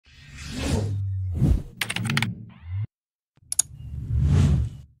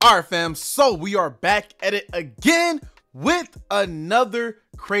Alright fam, so we are back at it again with another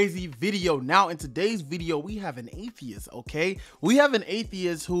crazy video. Now in today's video we have an atheist, okay? We have an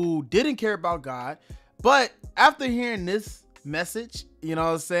atheist who didn't care about God, but after hearing this message, you know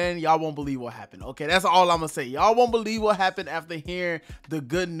what I'm saying, y'all won't believe what happened. Okay, that's all I'm gonna say. Y'all won't believe what happened after hearing the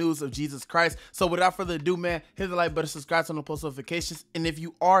good news of Jesus Christ. So without further ado, man, hit the like button, subscribe, turn on post notifications, and if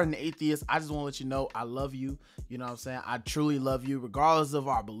you are an atheist, I just want to let you know I love you. You know what I'm saying? I truly love you, regardless of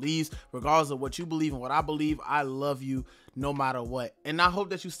our beliefs, regardless of what you believe and what I believe. I love you no matter what. And I hope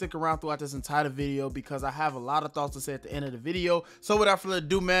that you stick around throughout this entire video because I have a lot of thoughts to say at the end of the video. So without further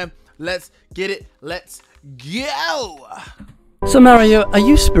ado, man, let's get it. Let's go. So Mario, are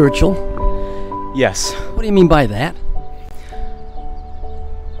you spiritual? Yes. What do you mean by that?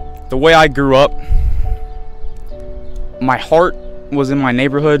 The way I grew up, my heart was in my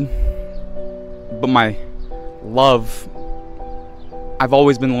neighborhood, but my love, I've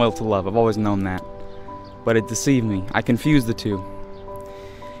always been loyal to love. I've always known that. But it deceived me. I confused the two.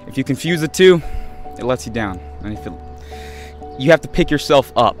 If you confuse the two, it lets you down. And if you have to pick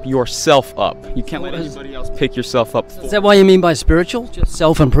yourself up. You can't let anybody else pick yourself up. Is that what you mean by spiritual? Just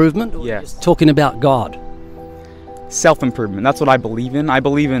self-improvement? Or yes. Just talking about God? Self-improvement. That's what I believe in. I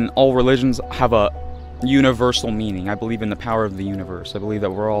believe in all religions have a universal meaning. I believe in the power of the universe. I believe that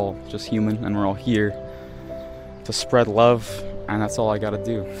we're all just human and we're all here to spread love, and that's all I gotta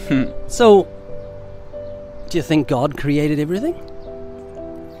do. So, do you think God created everything?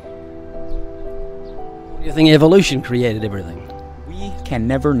 Do you think evolution created everything? We can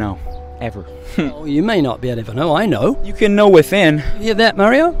never know, ever. Well, you may not be able to know. I know. You can know within. You hear that,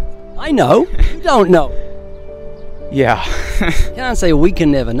 Mario? I know. You don't know. Yeah. You can't say we can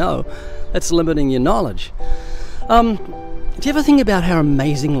never know. That's limiting your knowledge. Do you ever think about how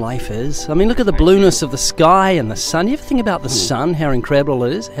amazing life is? I mean, look at the blueness of the sky and the sun. Do you ever think about the sun, how incredible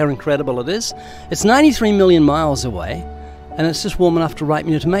it is? It's 93 million miles away, and it's just warm enough to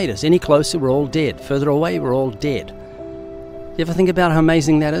ripen your tomatoes. Any closer, we're all dead. Further away, we're all dead. Do you ever think about how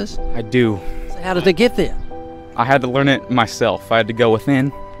amazing that is? I do. So how did it get there? I had to learn it myself. I had to go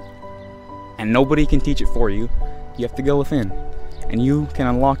within, and nobody can teach it for you. You have to go within, and you can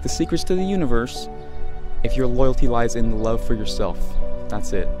unlock the secrets to the universe if your loyalty lies in the love for yourself.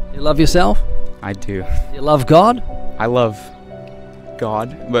 That's it. You love yourself? I do. You love God? I love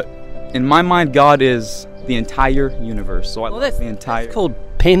God, but in my mind, God is the entire universe. So I love the entire. That's called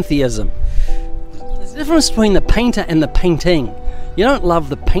pantheism. There's a difference between the painter and the painting. You don't love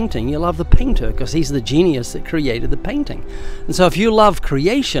the painting, you love the painter because he's the genius that created the painting. And so if you love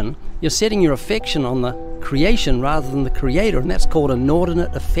creation, you're setting your affection on the creation rather than the creator, and that's called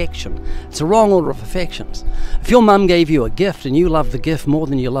inordinate affection. It's a wrong order of affections. If your mum gave you a gift and you love the gift more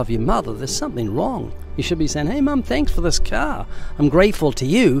than you love your mother, there's something wrong. You should be saying, hey mum, thanks for this car. I'm grateful to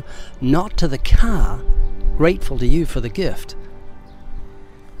you, not to the car. Grateful to you for the gift.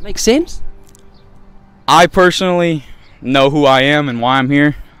 Make sense? I personally know who I am and why I'm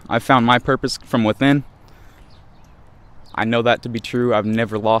here. I found my purpose from within. I know that to be true. I've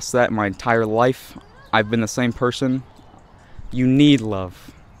never lost that in my entire life. I've been the same person. You need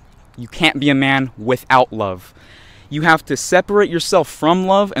love. You can't be a man without love. You have to separate yourself from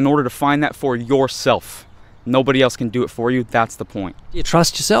love in order to find that for yourself. Nobody else can do it for you. That's the point. Do you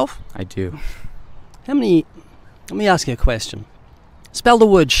trust yourself? I do. Let me ask you a question. Spell the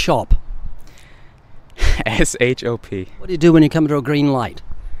word shop. S-H-O-P. What do you do when you come to a green light?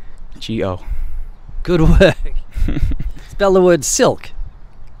 G-O. Good work. Spell the word silk.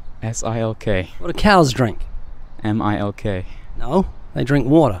 S-I-L-K. What do cows drink? M-I-L-K. No, they drink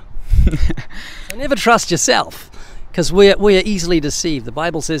water. So never trust yourself, because we are easily deceived. The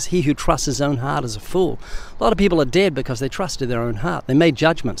Bible says he who trusts his own heart is a fool. A lot of people are dead because they trusted their own heart. They made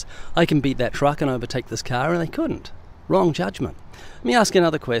judgments. I can beat that truck and overtake this car, and they couldn't. Wrong judgment. Let me ask you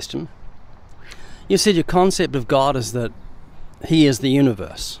another question. You said your concept of God is that he is the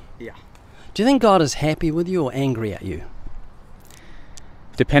universe. Yeah. Do you think God is happy with you or angry at you?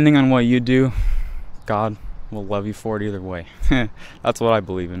 Depending on what you do, God will love you for it either way. That's what I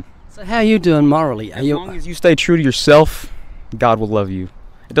believe in. So how are you doing morally? As long as you stay true to yourself, God will love you.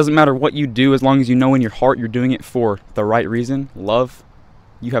 It doesn't matter what you do, as long as you know in your heart you're doing it for the right reason, love.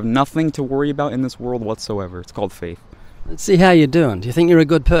 You have nothing to worry about in this world whatsoever. It's called faith. Let's see how you're doing. Do you think you're a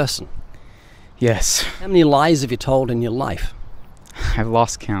good person? Yes. How many lies have you told in your life? I've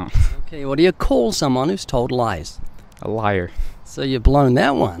lost count. Okay, what do you call someone who's told lies? A liar. So you've blown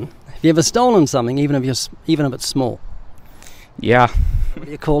that one. Have you ever stolen something, even if it's small? Yeah. What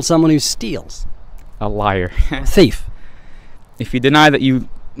do you call someone who steals? A liar. A thief. If you deny that you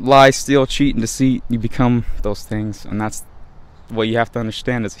lie, steal, cheat, and deceit, you become those things, and that's what you have to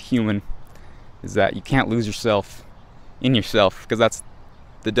understand as a human is that you can't lose yourself in yourself, because that's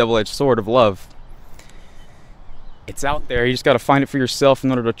the double-edged sword of love. It's out there. You just got to find it for yourself in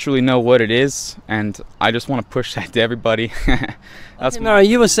order to truly know what it is. And I just want to push that to everybody. That's Okay, Mary,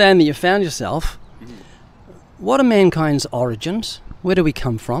 you were saying that you found yourself. What are mankind's origins? Where do we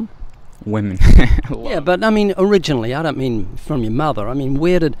come from? women. Yeah, but I mean originally. I don't mean from your mother. I mean,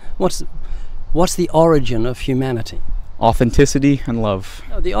 what's the origin of humanity? Authenticity and love.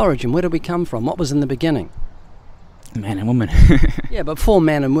 No, the origin. Where did we come from? What was in the beginning? Man and woman. Yeah, but for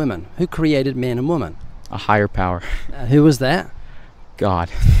man and women, who created man and woman? A higher power. Who was that? God.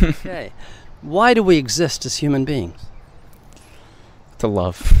 Okay. Why do we exist as human beings? To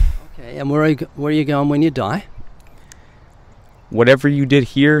love. Okay, and where are you going when you die? Whatever you did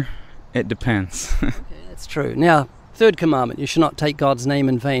here, it depends. Okay, that's true. Now, third commandment, you should not take God's name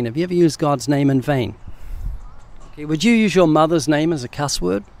in vain. Have you ever used God's name in vain? Okay, would you use your mother's name as a cuss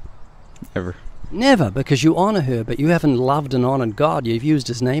word? Never. Never, because you honor her, but you haven't loved and honored God. You've used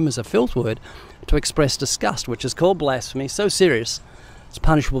his name as a filth word to express disgust, which is called blasphemy. So serious, it's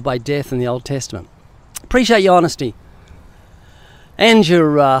punishable by death in the Old Testament. Appreciate your honesty and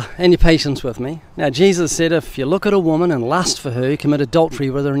your patience with me. Now, Jesus said, if you look at a woman and lust for her, you commit adultery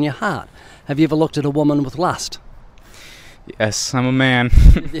with her in your heart. Have you ever looked at a woman with lust? Yes, I'm a man.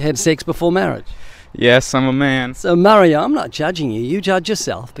 Have you had sex before marriage? Yes, I'm a man. So, Mario, I'm not judging you. You judge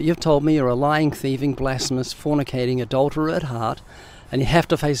yourself. But you've told me you're a lying, thieving, blasphemous, fornicating adulterer at heart, and you have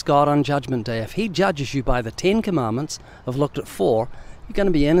to face God on Judgment Day. If he judges you by the 10 Commandments, I've looked at 4, you're going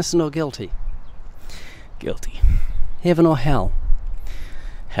to be innocent or guilty. Guilty. Heaven or hell?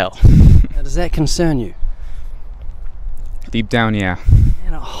 Hell. Now, does that concern you? Deep down, yeah.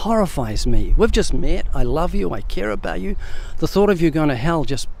 And it horrifies me. We've just met. I love you. I care about you. The thought of you going to hell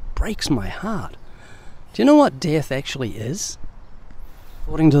just breaks my heart. Do you know what death actually is?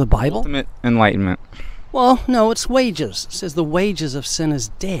 According to the Bible? Ultimate enlightenment. Well, no, it's wages. It says the wages of sin is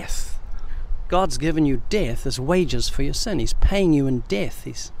death. God's given you death as wages for your sin. He's paying you in death.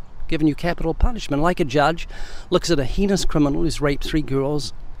 He's given you capital punishment. Like a judge looks at a heinous criminal who's raped 3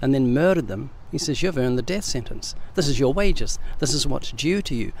 girls and then murdered them. He says, you've earned the death sentence. This is your wages. This is what's due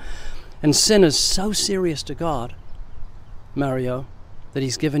to you. And sin is so serious to God, Mario, that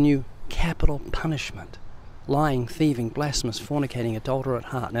he's given you capital punishment. Lying, thieving, blasphemous, fornicating, adulterer at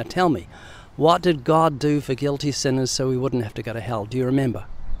heart. Now tell me, what did God do for guilty sinners so we wouldn't have to go to hell? Do you remember?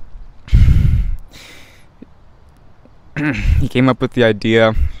 He came up with the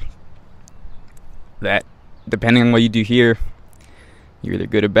idea that depending on what you do here, you're either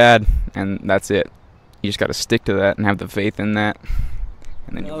good or bad, and that's it. You just got to stick to that and have the faith in that.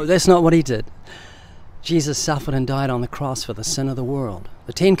 And then No, that's not what he did. Jesus suffered and died on the cross for the sin of the world.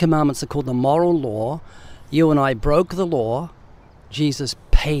 The 10 Commandments are called the moral law. You and I broke the law. Jesus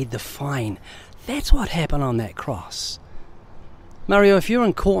paid the fine. That's what happened on that cross. Mario, if you're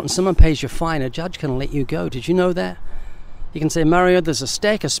in court and someone pays your fine, a judge can let you go. Did you know that? You can say, Mario, there's a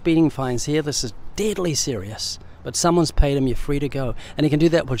stack of speeding fines here. This is deadly serious. But someone's paid him, you're free to go. And he can do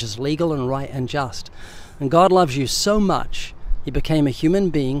that which is legal and right and just. And God loves you so much, he became a human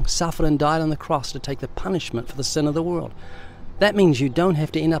being, suffered and died on the cross to take the punishment for the sin of the world. That means you don't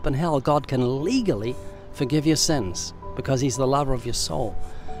have to end up in hell. God can legally forgive your sins because he's the lover of your soul.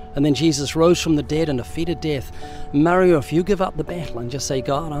 And then Jesus rose from the dead and defeated death. Mario, if you give up the battle and just say,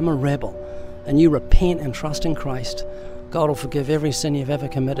 God, I'm a rebel, and you repent and trust in Christ, God will forgive every sin you've ever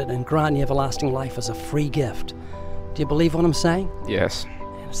committed and grant you everlasting life as a free gift. Do you believe what I'm saying? yes.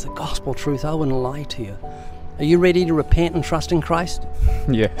 It's the gospel truth. I wouldn't lie to you. Are you ready to repent and trust in Christ?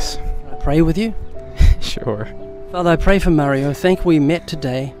 Yes. Can I pray with you? Sure. Father, I pray for Mario. Thank you we met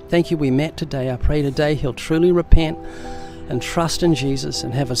today. I pray today he'll truly repent and trust in Jesus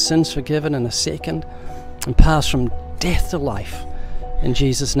and have his sins forgiven in a second and pass from death to life. In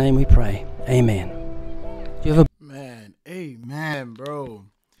Jesus' name we pray. Amen. Do you have a Man, amen, bro.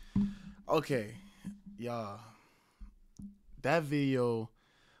 Okay, y'all. That video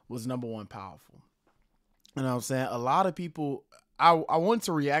was #1 powerful. You know what I'm saying? A lot of people, I want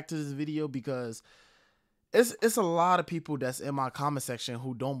to react to this video because it's a lot of people that's in my comment section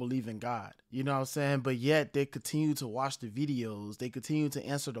who don't believe in God. You know what I'm saying? But yet they continue to watch the videos. They continue to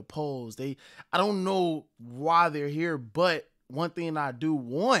answer the polls. I don't know why they're here, but one thing I do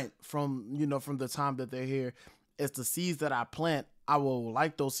want from the time that they're here is the seeds that I plant. I will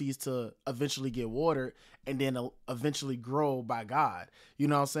like those seeds to eventually get watered and then eventually grow by God. You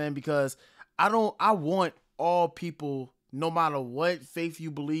know what I'm saying? Because I want all people, no matter what faith you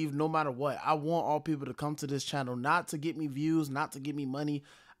believe, no matter what, I want all people to come to this channel, not to get me views, not to get me money.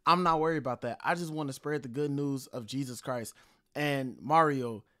 I'm not worried about that. I just want to spread the good news of Jesus Christ. And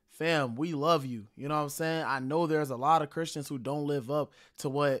Mario, fam, we love you. You know what I'm saying? I know there's a lot of Christians who don't live up to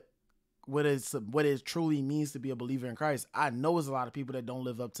what it truly means to be a believer in Christ. I know there's a lot of people that don't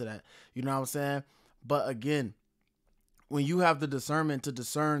live up to that. You know what I'm saying? But again, when you have the discernment to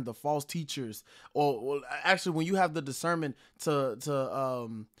discern the false teachers, or actually when you have the discernment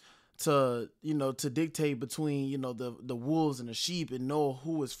to dictate between, the wolves and the sheep, and know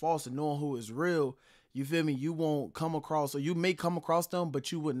who is false and know who is real, you feel me? You won't come across, or you may come across them,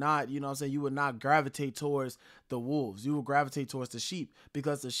 but you would not, you would not gravitate towards the wolves. You will gravitate towards the sheep,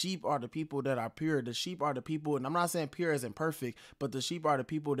 because the sheep are the people that are pure. The sheep are the people, and I'm not saying pure as in perfect, but the sheep are the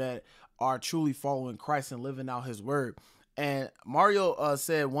people that are truly following Christ and living out his word. And Mario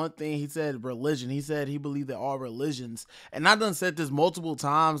said one thing. He said religion. He said he believed that all religions, and I done said this multiple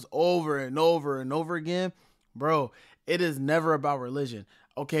times over and over and over again, bro, it is never about religion.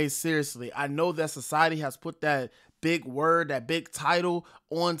 Okay, seriously, I know that society has put that big word, that big title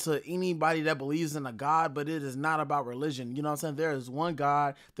onto anybody that believes in a God, but it is not about religion. You know what I'm saying? There is one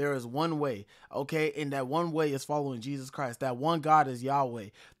God, there is one way, okay? And that one way is following Jesus Christ. That one God is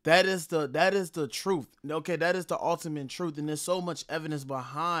Yahweh. That is the truth, okay? That is the ultimate truth, and there's so much evidence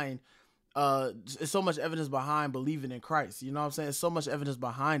behind believing in Christ. You know what I'm saying? There's so much evidence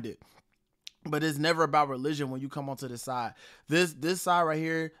behind it. But it's never about religion when you come onto this side. This side right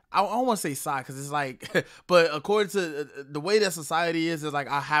here, I don't want to say side because it's like, but according to the way that society is like,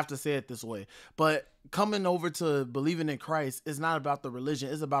 I have to say it this way. But coming over to believing in Christ is not about the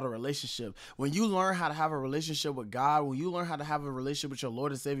religion. It's about a relationship. When you learn how to have a relationship with God, when you learn how to have a relationship with your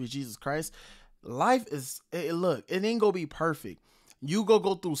Lord and Savior Jesus Christ, life is, look, it ain't gonna be perfect. You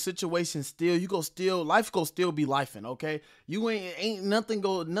go through situations still. Life go still be lifing, okay? You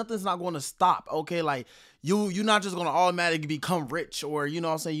nothing's not going to stop, okay? Like you're not just going to automatically become rich, or you know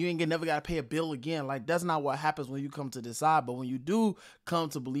what I'm saying, you ain't never got to pay a bill again. Like that's not what happens when you come to this side. But when you do come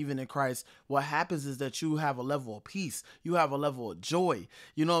to believing in Christ, what happens is that you have a level of peace. You have a level of joy.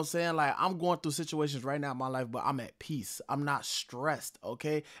 You know what I'm saying? Like I'm going through situations right now in my life, but I'm at peace. I'm not stressed,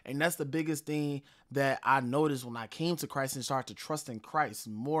 okay? And that's the biggest thing that I noticed when I came to Christ and started to trust in Christ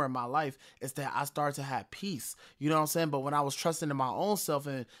more in my life, is that I started to have peace. You know what I'm saying? But when I was trusting in my own self,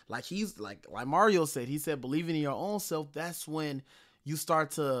 and like Mario said, he said, believing in your own self, that's when you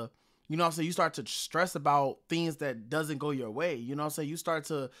start to, you know what I'm saying, you start to stress about things that doesn't go your way. You know what I'm saying? You start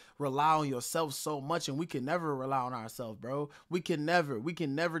to rely on yourself so much, and we can never rely on ourselves, bro. We can never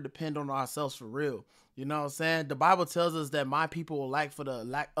depend on ourselves for real. You know what I'm saying? The Bible tells us that my people will my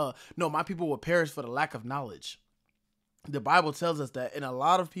people will perish for the lack of knowledge. The Bible tells us that, and a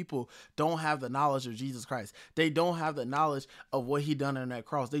lot of people don't have the knowledge of Jesus Christ. They don't have the knowledge of what he done on that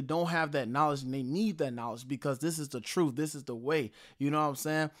cross. They don't have that knowledge, and they need that knowledge, because this is the truth. This is the way. You know what I'm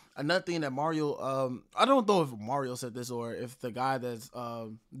saying? Another thing that Mario, I don't know if Mario said this or if the guy that's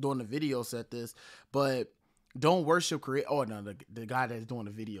doing the video said this, but don't worship creation. Oh no, the guy that's doing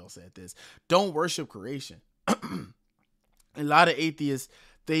the video said this. Don't worship creation. A lot of atheists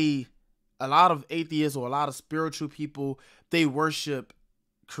or a lot of spiritual people, they worship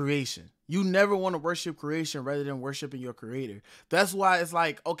creation. You never want to worship creation rather than worshiping your creator. That's why it's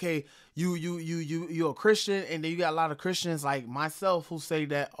like, okay, you're a Christian, and then you got a lot of Christians like myself who say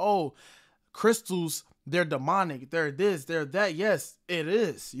that, oh, crystals, they're demonic, they're this, they're that. Yes, it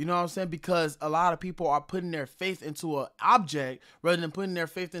is. You know what I'm saying? Because a lot of people are putting their faith into an object rather than putting their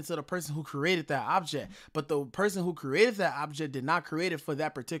faith into the person who created that object. But the person who created that object did not create it for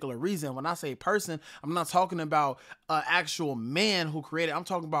that particular reason. When I say person, I'm not talking about an actual man who created it. I'm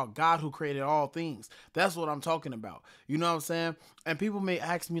talking about God who created all things. That's what I'm talking about. You know what I'm saying? And people may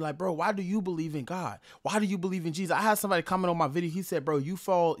ask me like, bro, why do you believe in God? Why do you believe in Jesus? I had somebody comment on my video. He said, bro, you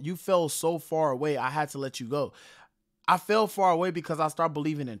fell so far away, I had to let you go. I fell far away because I started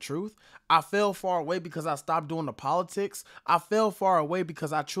believing in truth. I fell far away because I stopped doing the politics. I fell far away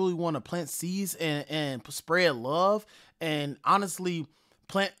because I truly want to plant seeds and spread love, and honestly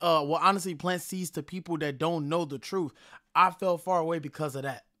plant seeds to people that don't know the truth. I fell far away because of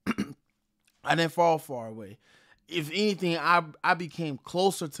that. I didn't fall far away. If anything, I became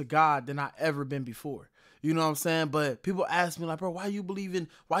closer to God than I ever been before. You know what I'm saying? But people ask me like, bro, why you believe in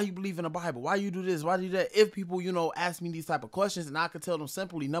the Bible? Why you do this? Why do that? If people, ask me these type of questions, and I could tell them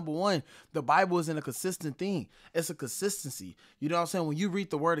simply, number one, the Bible isn't a consistent thing. It's a consistency. You know what I'm saying? When you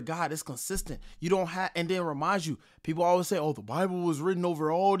read the word of God, it's consistent. You don't have, and then remind you, people always say, oh, the Bible was written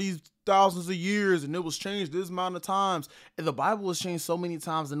over all these thousands of years and it was changed this amount of times. And the Bible was changed so many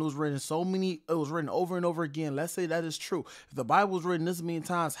times, and it was written over and over again. Let's say that is true. If the Bible was written this many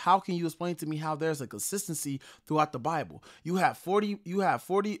times, how can you explain to me how there's a consistency throughout the Bible? You have 40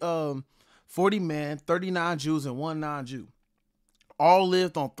 men, 39 Jews and one non-Jew. all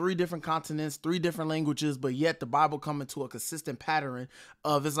lived on 3 different continents, 3 different languages, but yet the Bible coming to a consistent pattern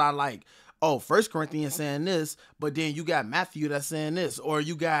of, it's not like, oh, First Corinthians saying this, but then you got Matthew that's saying this, or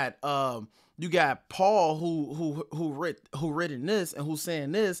you got Paul who written this and who's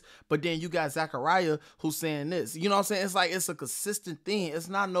saying this, but then you got Zechariah who's saying this. You know what I'm saying? It's like, it's a consistent thing. It's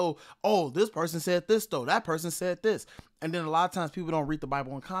not no, oh, this person said this though, that person said this. And then a lot of times people don't read the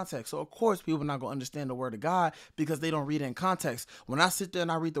Bible in context. So of course people are not going to understand the word of God because they don't read it in context. When I sit there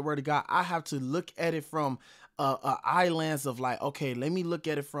and I read the word of God, I have to look at it from eye lens of like, okay, let me look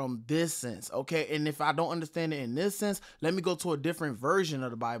at it from this sense. Okay. And if I don't understand it in this sense, let me go to a different version of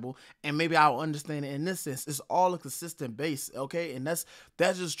the Bible and maybe I'll understand it in this sense. It's all a consistent base. Okay. And that's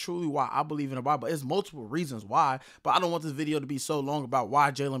just truly why I believe in the Bible. There's multiple reasons why, but I don't want this video to be so long about why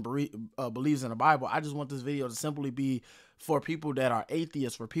Jalen believes in the Bible. I just want this video to simply be for people that are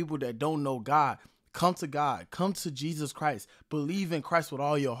atheists, for people that don't know God. Come to God, come to Jesus Christ, believe in Christ with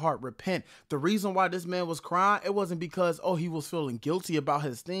all your heart, repent. The reason why this man was crying, it wasn't because, oh, he was feeling guilty about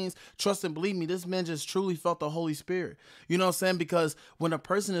his things. Trust and believe me, this man just truly felt the Holy Spirit. You know what I'm saying? Because when a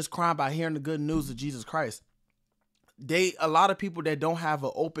person is crying by hearing the good news of Jesus Christ, a lot of people that don't have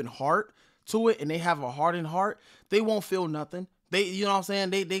an open heart to it and they have a hardened heart, they won't feel nothing. You know what I'm saying?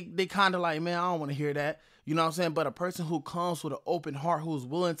 They kind of like, man, I don't want to hear that. You know what I'm saying? But a person who comes with an open heart, who's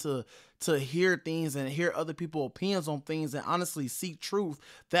willing to hear things and hear other people's opinions on things and honestly seek truth,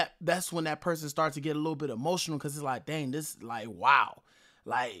 that's when that person starts to get a little bit emotional, because it's like, dang, this, like, wow.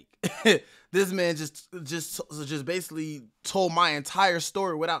 Like, this man just basically told my entire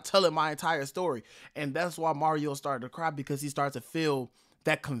story without telling my entire story. And that's why Mario started to cry, because he started to feel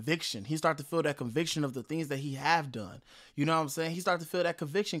that conviction. He started to feel that conviction of the things that he have done. You know what I'm saying? He started to feel that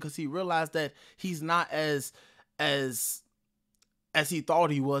conviction because he realized that he's not as he thought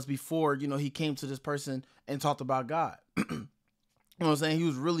he was before, you know, he came to this person and talked about God. You know what I'm saying? He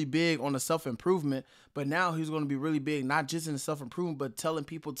was really big on the self-improvement, but now he's going to be really big, not just in the self-improvement, but telling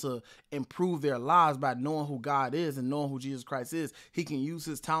people to improve their lives by knowing who God is and knowing who Jesus Christ is. He can use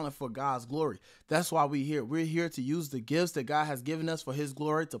his talent for God's glory. That's why we're here. We're here to use the gifts that God has given us for his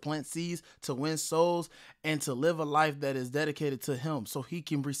glory, to plant seeds, to win souls, and to live a life that is dedicated to him so he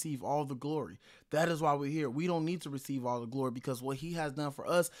can receive all the glory. That is why we're here. We don't need to receive all the glory, because what he has done for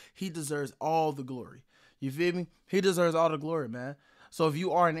us, he deserves all the glory. You feel me? He deserves all the glory, man. So if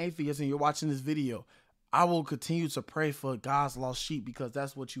you are an atheist and you're watching this video, I will continue to pray for God's lost sheep, because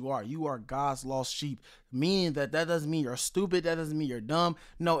that's what you are. You are God's lost sheep, meaning that doesn't mean you're stupid. That doesn't mean you're dumb.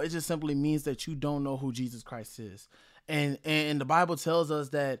 No, it just simply means that you don't know who Jesus Christ is. And the Bible tells us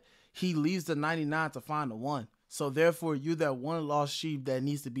that he leaves the 99 to find the one. So therefore, you're that one lost sheep that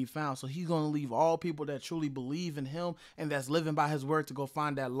needs to be found. So he's going to leave all people that truly believe in him and that's living by his word to go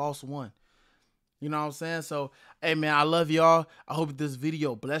find that lost one. You know what I'm saying? So, hey, man, I love y'all. I hope this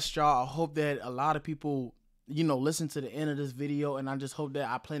video blessed y'all. I hope that a lot of people, you know, listen to the end of this video. And I just hope that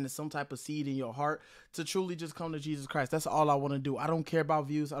I planted some type of seed in your heart to truly just come to Jesus Christ. That's all I want to do. I don't care about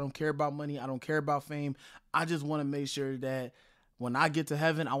views. I don't care about money. I don't care about fame. I just want to make sure that when I get to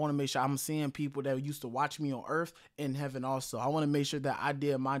heaven, I want to make sure I'm seeing people that used to watch me on earth in heaven also. I want to make sure that I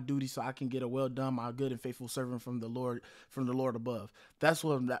did my duty so I can get a well done, my good and faithful servant from the Lord above. That's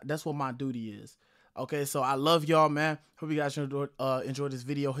what my duty is. Okay, so I love y'all, man. Hope you guys enjoy this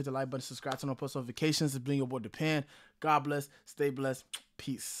video. Hit the like button, subscribe, turn on post notifications. It's been your boy Depend. God bless. Stay blessed.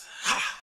 Peace.